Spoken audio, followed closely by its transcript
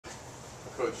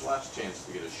Coach, last chance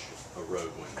to get a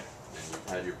road win, and you've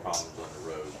had your problems on the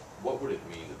road. What would it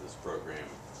mean to this program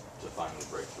to finally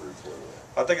break through for you?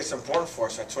 I think it's important for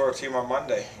us. I told our team on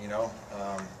Monday,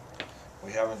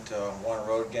 we haven't won a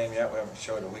road game yet. We haven't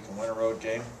showed that we can win a road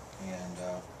game, and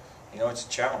it's a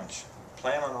challenge.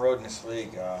 Playing on the road in this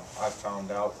league, I've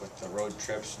found out with the road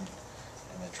trips and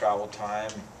the travel time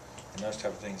and those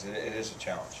type of things, it is a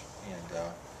challenge, and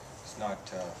it's not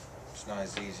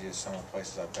as easy as some of the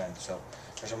places I've been. So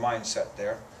there's a mindset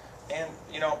there, and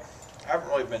I haven't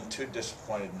really been too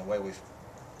disappointed in the way we've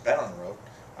been on the road,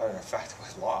 other than the fact that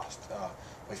we've lost.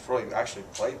 We've really actually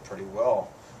played pretty well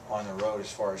on the road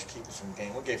as far as keeping some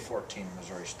game. We gave 14 to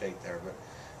Missouri State there, but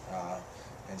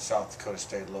and South Dakota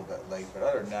State a little bit late. But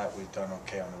other than that, we've done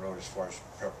okay on the road as far as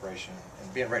preparation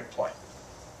and being ready to play.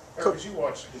 Eric, as you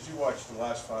watch the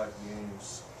last 5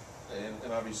 games,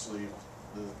 and obviously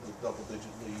the double-digit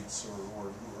leads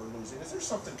or losing, is there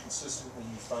something consistently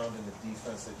you found in the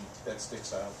defense that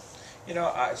sticks out?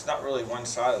 It's not really one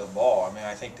side of the ball. I mean,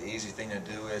 I think the easy thing to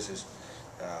do is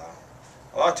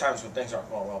a lot of times when things aren't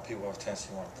going well, people have a tendency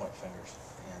to want to point fingers,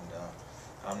 and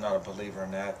I'm not a believer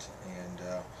in that.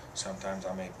 And sometimes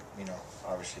I may,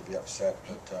 obviously be upset,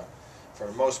 but for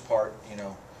the most part,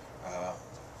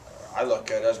 I look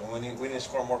at it as we need to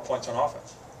score more points on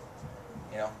offense.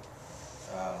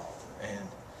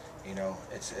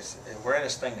 We're in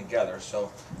this thing together,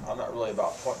 so I'm not really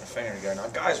about pointing the finger together. Now,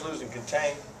 guys losing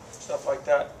contain, stuff like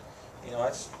that,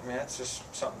 that's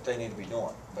just something they need to be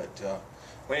doing. But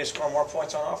we need to score more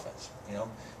points on offense. You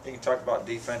can talk about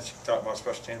defense, you can talk about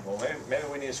special teams. Well, maybe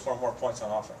we need to score more points on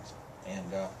offense, and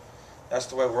that's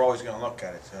the way we're always going to look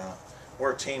at it.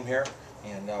 We're a team here,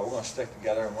 and we're going to stick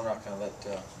together, and we're not going to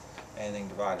let anything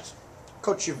divide us.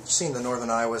 Coach, you've seen the Northern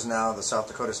Iowas now, the South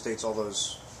Dakota States, all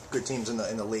those good teams in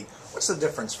the league. What's the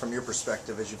difference from your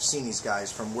perspective as you've seen these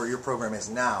guys from where your program is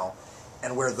now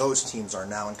and where those teams are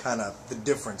now, and kind of the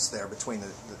difference there between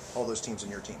all those teams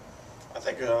and your team? I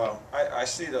think I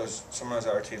see some of those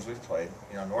other teams we've played.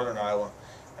 Northern Iowa,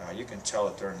 you can tell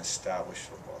that they're an established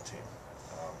football team.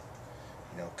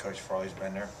 Coach Farley's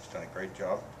been there. He's done a great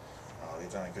job.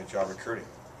 They've done a good job recruiting.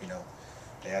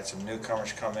 They had some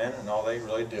newcomers come in, and all they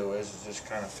really do is just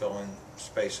kind of fill in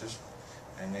spaces,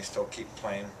 and they still keep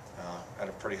playing at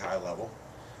a pretty high level.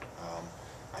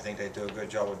 I think they do a good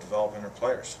job of developing their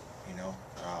players.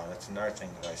 That's another thing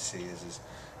that I see is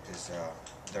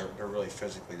they're really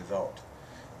physically developed.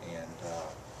 And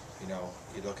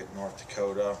you look at North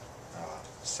Dakota,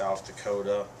 South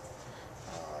Dakota,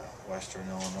 Western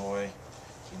Illinois.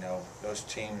 Those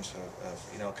teams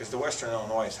because the Western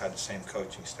Illinois has had the same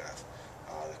coaching staff.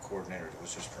 The coordinator that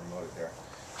was just promoted there.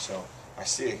 So I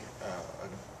see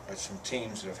some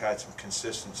teams that have had some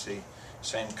consistency.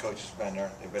 Same coach has been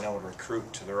there. They've been able to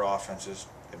recruit to their offenses.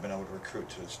 They've been able to recruit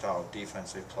to the style of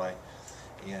defense they play.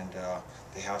 And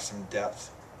they have some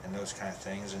depth and those kind of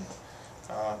things. And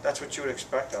that's what you would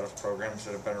expect out of programs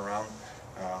that have been around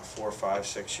 4, 5,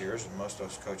 6 years. And most of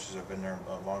those coaches have been there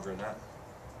longer than that.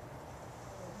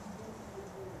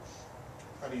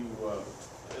 How do you,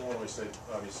 Illinois State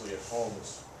obviously at home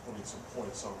is putting some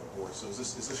points on the board, so is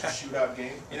this a shootout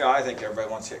game? I think everybody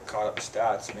wants to get caught up with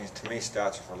stats. I mean, to me,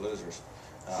 stats are for losers,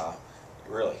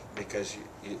 really, because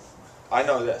I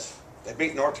know this. They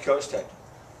beat North Dakota State,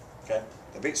 okay?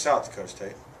 They beat South Dakota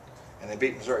State, and they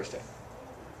beat Missouri State.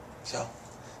 So,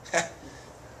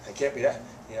 they can't be that.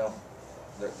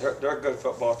 They're a good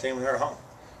football team, and they're at home.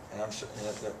 And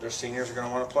their seniors are going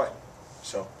to want to play.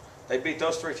 So, they beat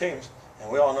those 3 teams. And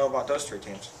we all know about those 3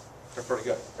 teams. They're pretty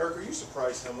good. Eric, are you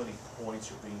surprised how many points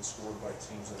are being scored by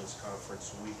teams in this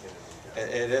conference week in and week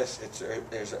out? It is. I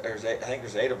think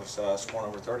there's 8 of us scoring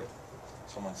over 30.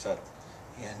 Someone said,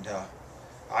 and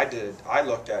I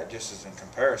looked at it just as in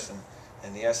comparison.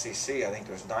 In the SEC, I think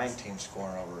there's 9 teams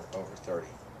scoring over 30.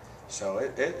 So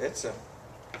it's a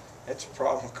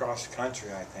problem across the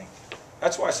country. I think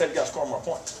that's why I said you got to score more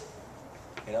points.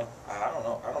 I don't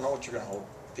know. I don't know what you're going to hold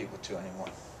people to anymore.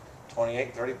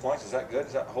 28, 30 points, is that good?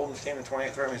 Is that holding the team to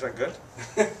 28, 30? Is that good?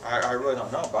 I really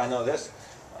don't know, but I know this.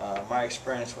 My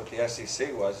experience with the SEC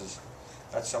is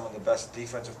that's some of the best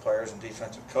defensive players and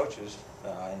defensive coaches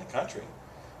in the country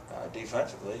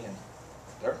defensively,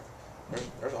 and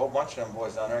there's a whole bunch of them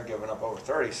boys down there giving up over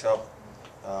 30. So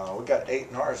we got 8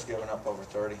 in ours giving up over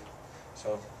 30.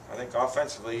 So I think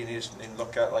offensively you need to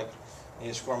look at you need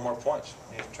to score more points.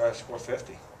 You need to try to score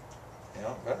 50.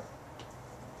 Better.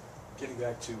 Getting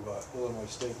back to Illinois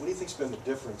State, what do you think's been the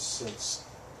difference since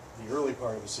the early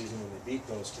part of the season when they beat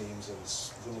those teams, and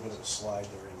it's a little bit of a slide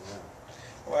they're in now?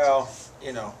 Well,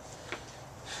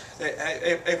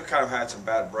 they've kind of had some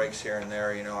bad breaks here and there.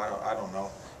 I don't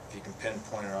know. if you can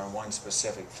pinpoint it on one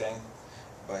specific thing.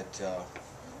 But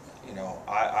you know,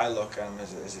 I look at them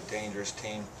as a dangerous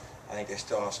team. I think they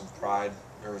still have some pride.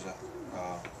 There was a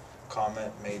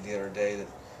comment made the other day that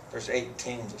there's 8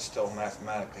 teams that still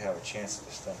mathematically have a chance at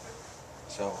this thing.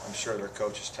 So I'm sure their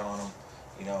coach is telling them,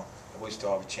 you know, that we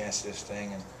still have a chance at this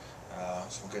thing, and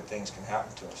some good things can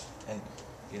happen to us. And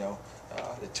you know,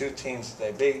 the 2 teams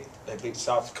that they beat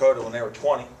South Dakota when they were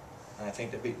 20, and I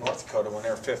think they beat North Dakota when they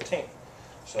were 15.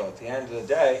 So at the end of the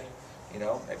day, you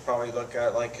know, they probably look at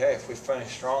it like, hey, if we finish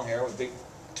strong here, we beat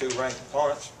 2 ranked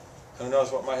opponents, who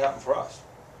knows what might happen for us.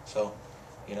 So,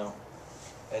 you know,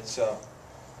 it's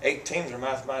 8 teams are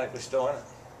mathematically still in it.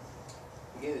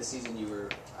 Beginning of the season, you were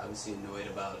obviously annoyed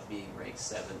about being ranked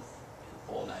 7th in the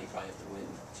poll. Now you probably have to win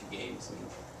 2 games. I mean,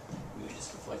 we would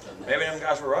just reflect on that. Maybe them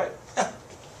guys were right.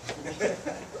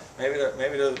 maybe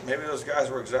those guys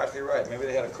were exactly right. Maybe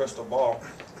they had a crystal ball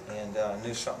and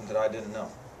knew something that I didn't know.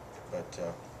 But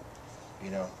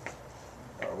you know,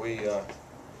 we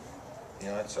you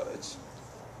know,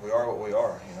 we are what we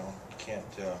are. You know, you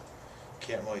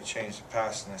can't really change the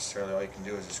past necessarily. All you can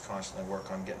do is just constantly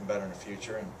work on getting better in the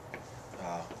future. And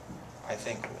I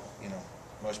think, you know,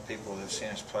 most people that have seen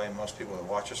us play, most people that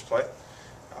watch us play,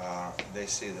 they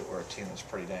see that we're a team that's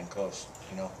pretty dang close.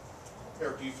 You know.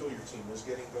 Eric, do you feel your team is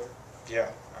getting better? Yeah,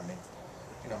 I mean,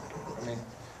 you know,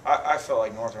 I felt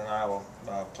like Northern Iowa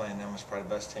playing them was probably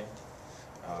the best team,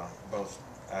 both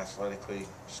athletically,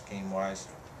 scheme-wise,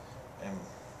 and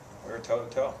we were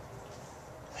toe-to-toe.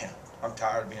 Yeah, I'm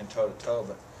tired of being toe-to-toe,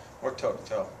 but we're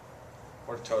toe-to-toe.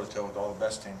 We're toe-to-toe with all the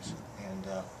best teams, and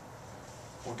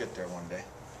we'll get there one day.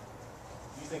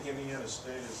 Do you think Indiana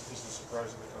State is the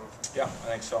surprise of the conference? Yeah, I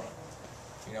think so.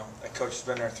 You know, that coach has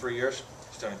been there 3 years.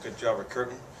 He's done a good job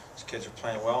recruiting. His kids are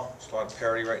playing well. There's a lot of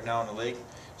parity right now in the league.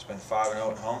 It's been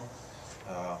 5-0 at home.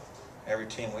 Every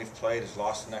team we've played has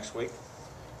lost the next week.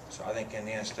 So I think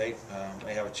Indiana State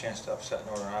may have a chance to upset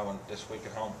Northern Iowa this week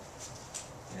at home.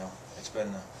 You know, it's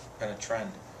been a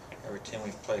trend. Every team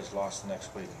we've played has lost the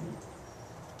next week.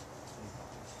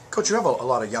 Coach, you have a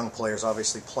lot of young players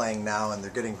obviously playing now, and they're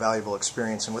getting valuable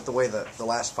experience. And with the way the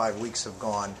last 5 weeks have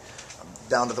gone,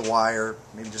 down to the wire,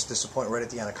 maybe just disappointment right at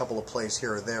the end, a couple of plays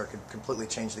here or there could completely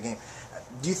change the game.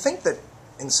 Do you think that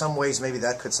in some ways maybe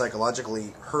that could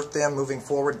psychologically hurt them moving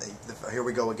forward? Here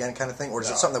we go again kind of thing? Or is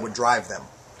it something that would drive them?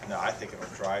 No, I think it'll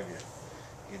drive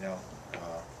you. You know,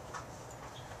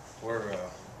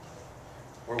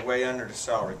 we're way under the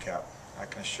salary cap. I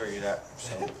can assure you that.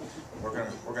 So we're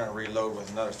gonna reload with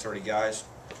another 30 guys,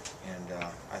 and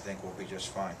I think we'll be just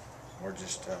fine.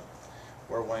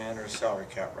 We're way under the salary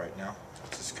cap right now.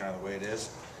 It's just kind of the way it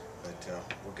is, but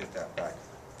we'll get that back.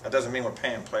 That doesn't mean we're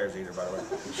paying players either, by the way.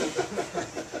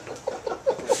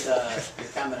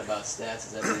 Your comment about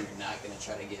stats, does that mean you're not going to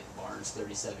try to get Barnes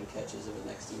 37 catches over the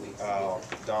next 2 weeks? Oh,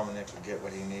 Dominic will get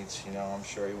what he needs. You know, I'm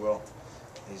sure he will.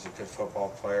 He's a good football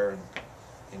player, and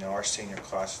you know, our senior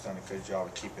class has done a good job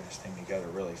of keeping this thing together.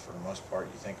 Really, for the most part,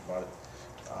 you think about it,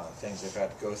 things they've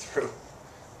had to go through.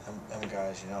 Them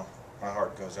guys, you know, my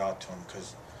heart goes out to them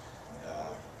because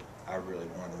I really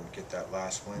wanted them to get that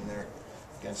last win there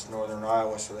against Northern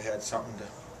Iowa, so they had something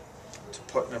to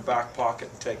put in their back pocket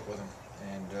and take with them.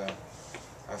 And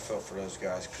I feel for those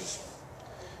guys because,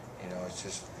 you know, it's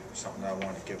just something I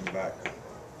want to give them back.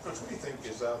 Coach, what do you think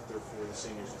is out there for the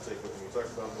seniors to take with them? You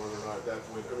talked about Northern Iowa. That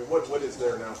win. I mean, what is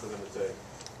there now for them to take?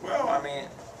 Well, I mean,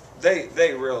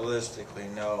 they realistically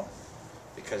know,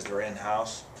 because they're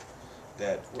in-house,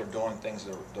 that we're doing things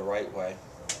the right way.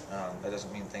 That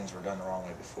doesn't mean things were done the wrong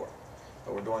way before,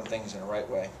 but we're doing things in the right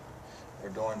way. We're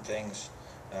doing things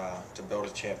to build a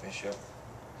championship.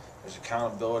 There's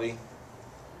accountability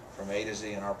from A to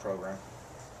Z in our program,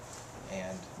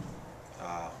 and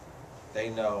they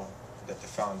know that the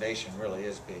foundation really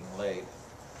is being laid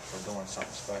for doing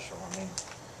something special. I mean,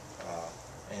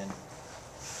 and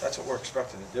that's what we're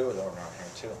expected to do around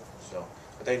here too. So,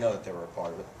 but they know that they were a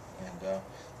part of it, and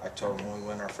I told them when we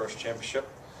win our first championship,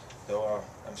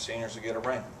 them seniors will get a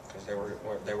ring because they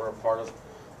were a part of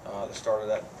the start of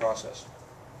that process.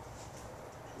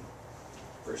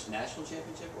 First national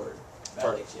championship or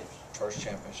Valley championship? First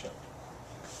championship.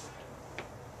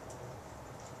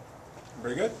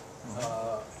 Very good.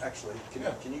 Actually,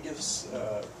 can you give us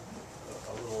a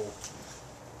little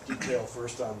detail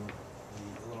first on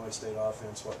the Illinois State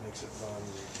offense, what makes it run,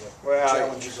 what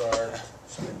challenges are?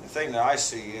 The thing that I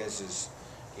see is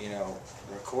you know,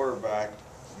 the quarterback,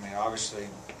 I mean, obviously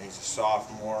he's a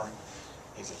sophomore,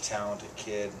 he's a talented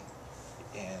kid,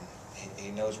 and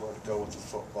he knows where to go with the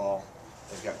football.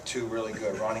 They've got 2 really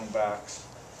good running backs,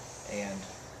 and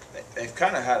they've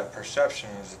kind of had a perception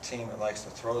as a team that likes to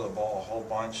throw the ball a whole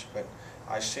bunch, but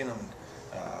I've seen them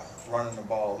running the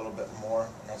ball a little bit more,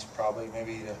 and that's probably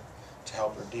maybe to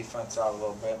help their defense out a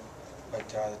little bit. But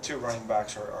the two running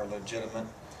backs are legitimate,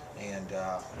 and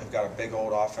they've got a big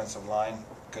old offensive line,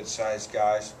 good-sized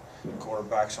guys. The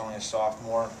quarterback's only a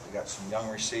sophomore. They got some young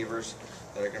receivers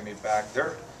that are going to be back.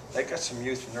 They got some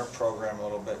youth in their program a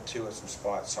little bit too at some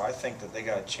spots, so I think that they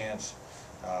got a chance.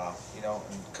 You know,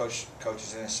 and coach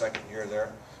is in his second year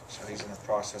there, so he's in the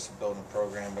process of building a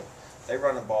program. But they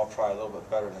run the ball probably a little bit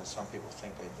better than some people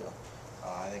think they do.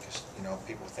 I think it's, you know,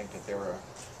 people think that they're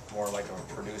more like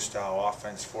a Purdue-style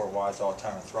offense, 4 wides all the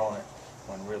time and throwing it,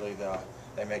 when really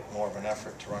they make more of an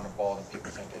effort to run the ball than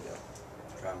people think they do.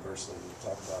 Conversely, you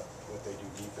talk about what they do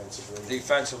defensively.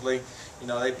 Defensively, you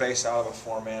know, they base out of a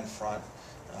 4-man front.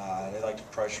 They like to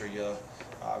pressure you,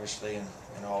 obviously, in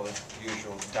all the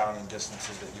usual down and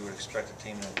distances that you would expect a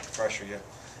team to pressure you.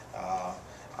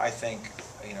 I think,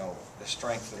 you know, the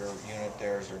strength of their unit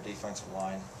there is their defensive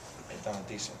line. They've done a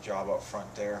decent job up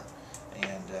front there.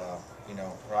 And, you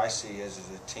know, what I see is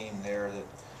a team there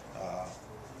that,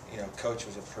 you know, coach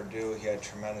was at Purdue. He had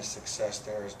tremendous success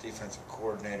there as defensive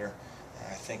coordinator. And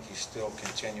I think he's still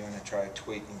continuing to try to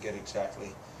tweak and get exactly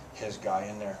his guy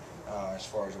in there as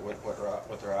far as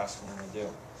what they're asking him to do.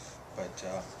 But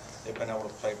they've been able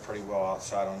to play pretty well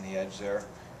outside on the edge there.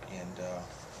 And,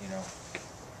 you know,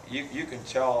 you can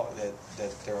tell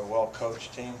that they're a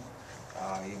well-coached team,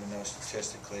 even though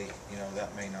statistically, you know,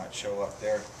 that may not show up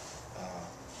there.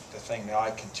 The thing that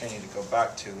I continue to go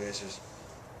back to is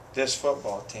this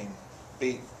football team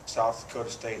beat South Dakota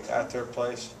State at their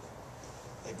place.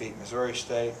 They beat Missouri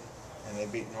State, and they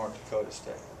beat North Dakota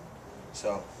State.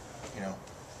 So, you know,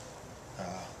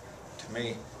 to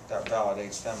me, that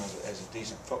validates them as a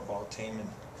decent football team, and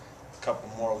a couple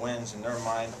more wins in their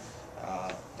mind,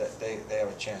 that they have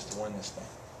a chance to win this thing.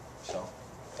 So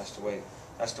that's the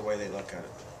way they look at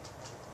it.